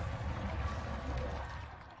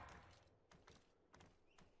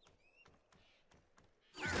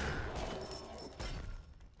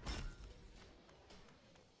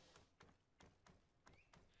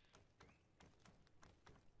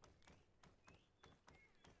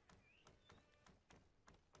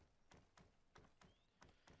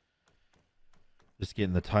 Just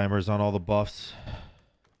getting the timers on all the buffs.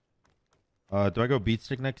 Do I go beat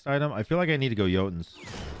stick next item? I feel like I need to go Jotuns.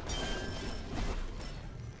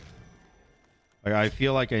 Like, I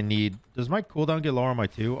feel like I need... Does my cooldown get lower on my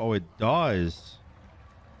 2? Oh, it does.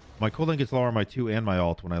 My cooldown gets lower on my 2 and my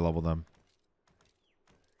ult when I level them.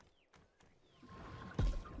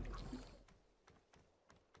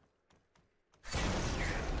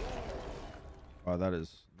 Wow, that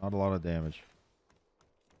is not a lot of damage.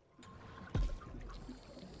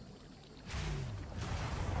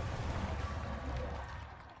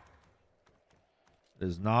 It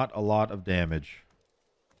is not a lot of damage.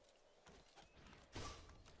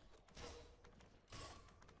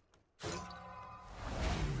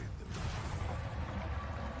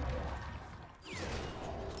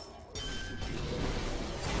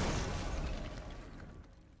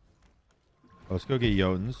 Let's go get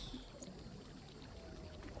Jotuns.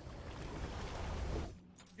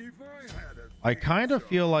 I kind of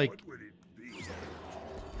feel like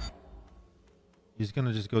he's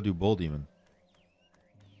gonna just go do Bull Demon.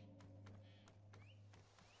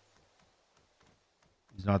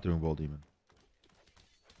 He's not doing Bull Demon.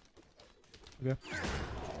 Okay.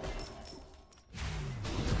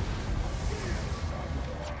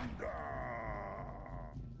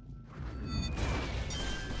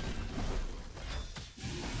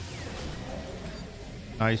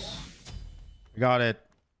 Nice. I got it.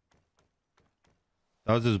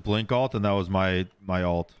 That was his blink ult, and that was my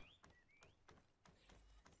ult.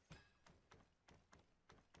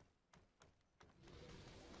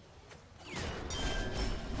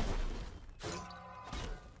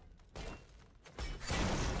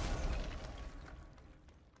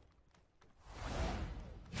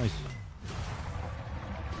 Nice.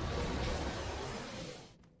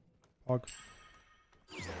 Hog.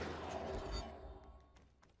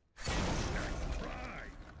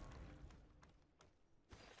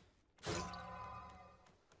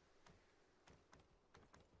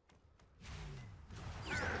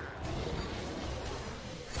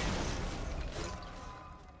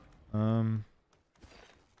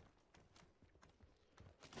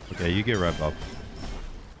 Okay, you get red buff.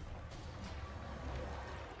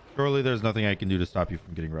 Surely there's nothing I can do to stop you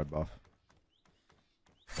from getting red buff.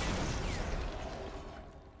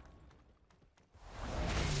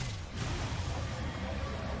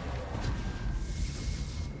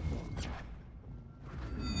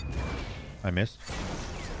 I missed.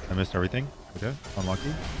 I missed everything. Okay,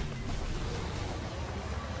 unlucky.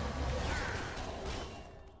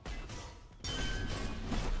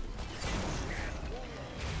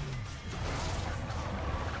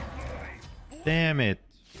 Damn it.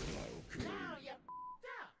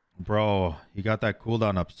 Bro, he got that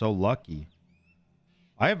cooldown up so lucky.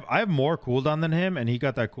 I have more cooldown than him, and he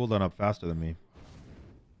got that cooldown up faster than me.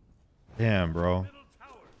 Damn, bro.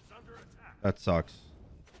 That sucks.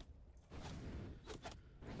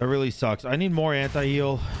 That really sucks. I need more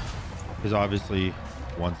anti-heal, because obviously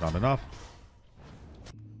one's not enough.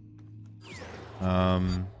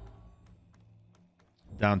 Down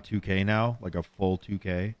 2k now, like a full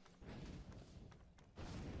 2k.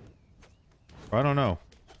 I don't know.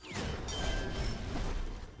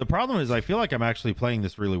 The problem is I feel like I'm actually playing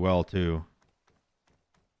this really well too. You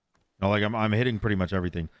know, like I'm hitting pretty much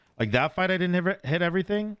everything. Like that fight I didn't hit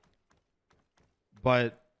everything,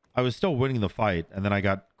 but I was still winning the fight, and then I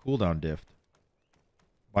got cooldown diffed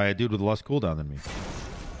by a dude with less cooldown than me,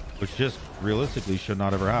 which just realistically should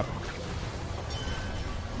not ever happen.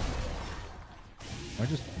 Am I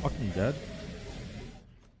just fucking dead?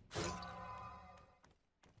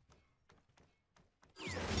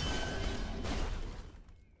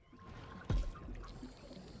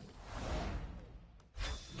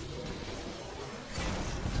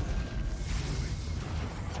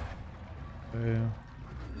 Okay.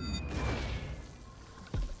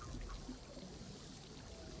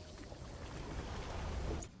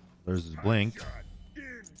 There's his blink.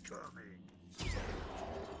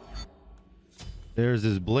 There's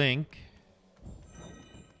his blink.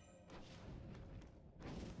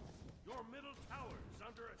 Your middle tower is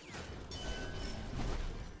under attack.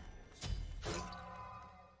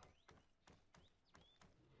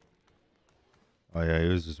 Oh yeah, he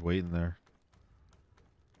was just waiting there.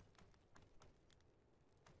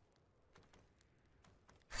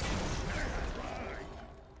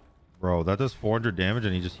 Bro, that does 400 damage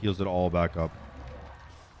and he just heals it all back up.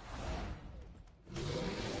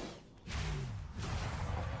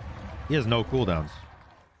 He has no cooldowns.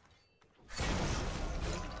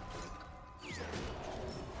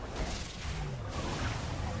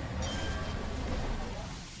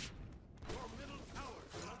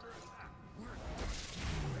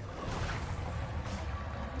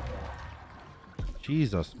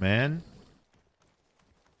 Jesus, man.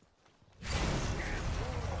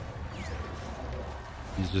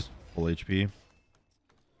 He's just full HP.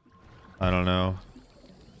 I don't know.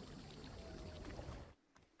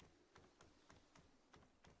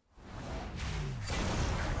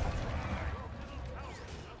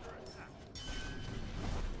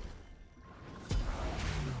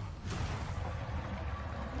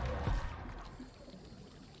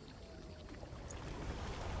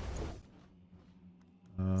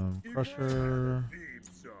 Crusher.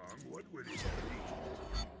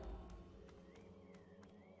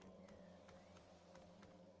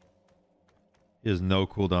 He has no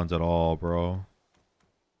cooldowns at all, bro.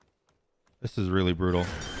 This is really brutal.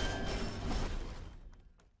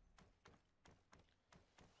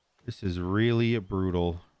 This is really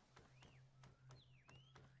brutal.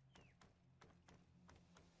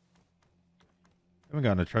 I haven't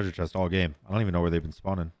gotten a treasure chest all game. I don't even know where they've been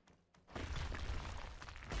spawning.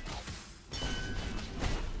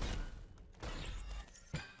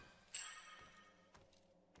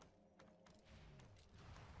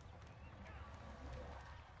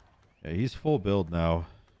 Yeah, he's full build now,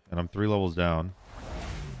 and I'm 3 levels down.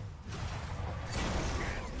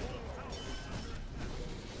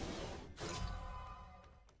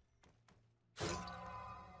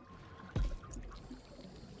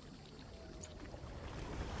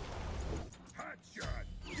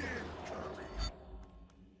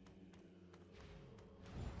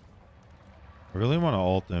 I really want to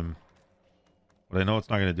ult him, but I know it's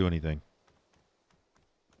not going to do anything.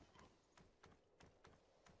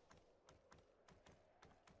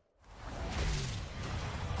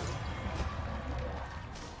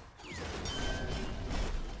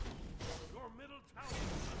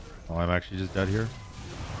 Oh, I'm actually just dead here.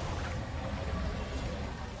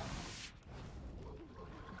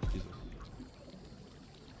 Jesus.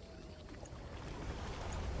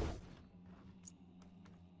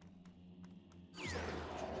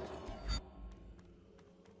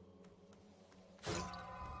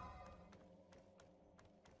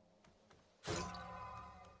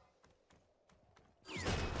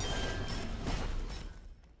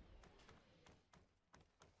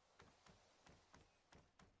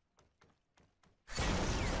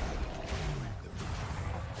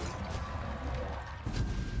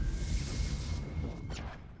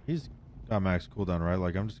 He's got max cooldown, right?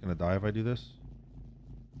 Like, I'm just gonna die if I do this.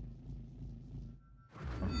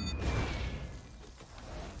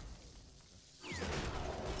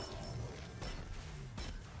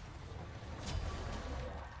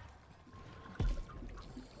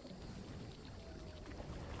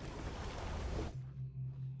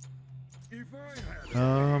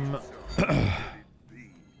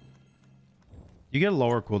 You get a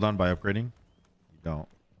lower cooldown by upgrading? You don't.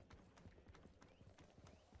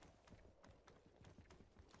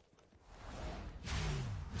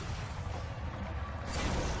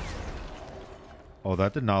 Oh,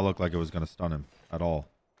 that did not look like it was going to stun him at all.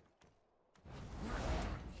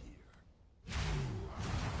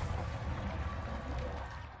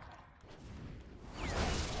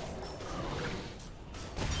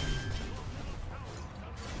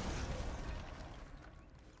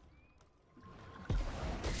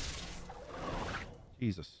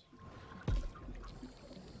 Jesus.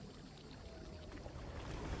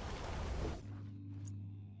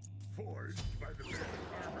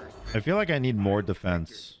 I feel like I need more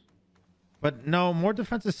defense. But no, more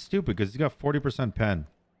defense is stupid because he's got 40% pen.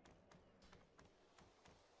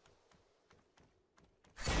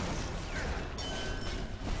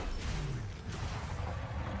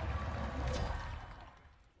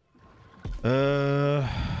 I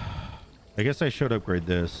guess I should upgrade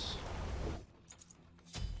this.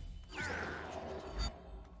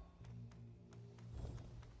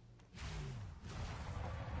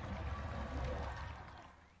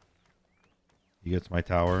 He gets my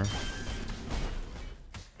tower.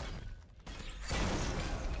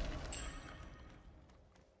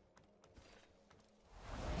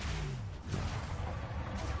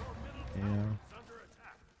 Yeah.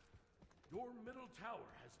 Your middle tower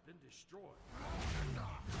has been destroyed.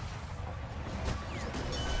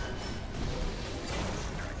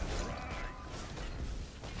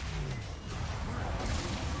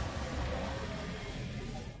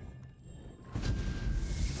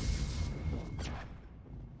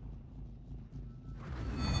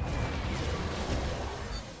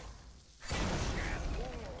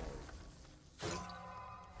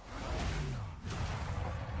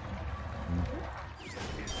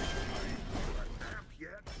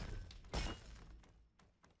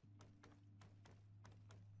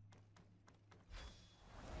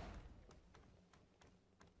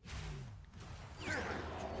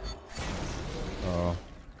 Oh.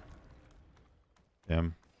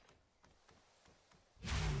 Damn.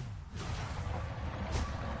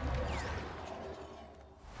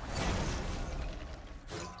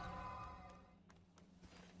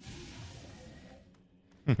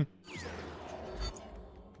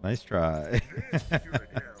 Nice try.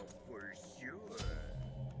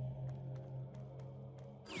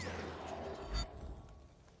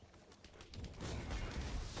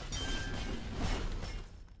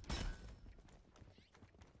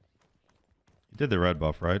 You did the red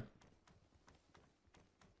buff, right?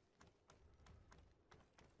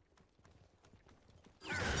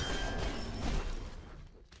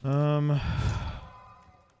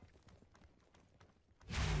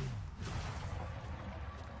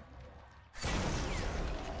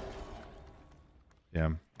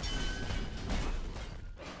 Damn.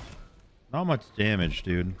 Not much damage,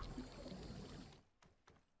 dude.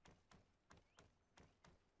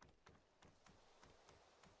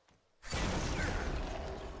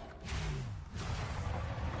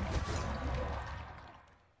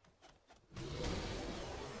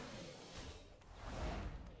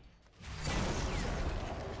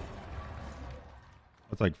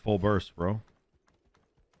 That's like full burst, bro.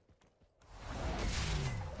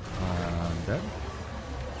 Dead.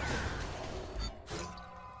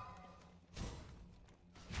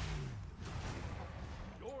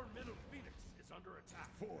 Your middle phoenix is under attack.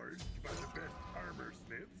 Forged by the best armor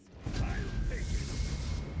smiths. I'll take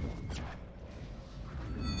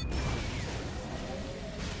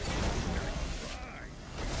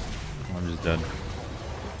dead.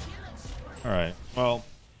 All right. Well,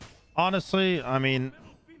 honestly, I mean,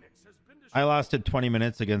 I lasted 20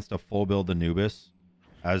 minutes against a full build Anubis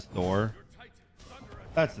as Thor.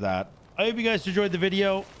 That's that. I hope you guys enjoyed the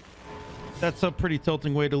video. That's a pretty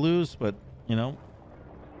tilting way to lose, but, you know,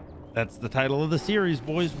 that's the title of the series,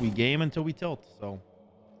 boys. We game until we tilt. So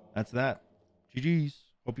that's that. GG's.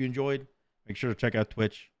 Hope you enjoyed. Make sure to check out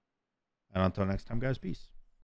Twitch. And until next time, guys, peace.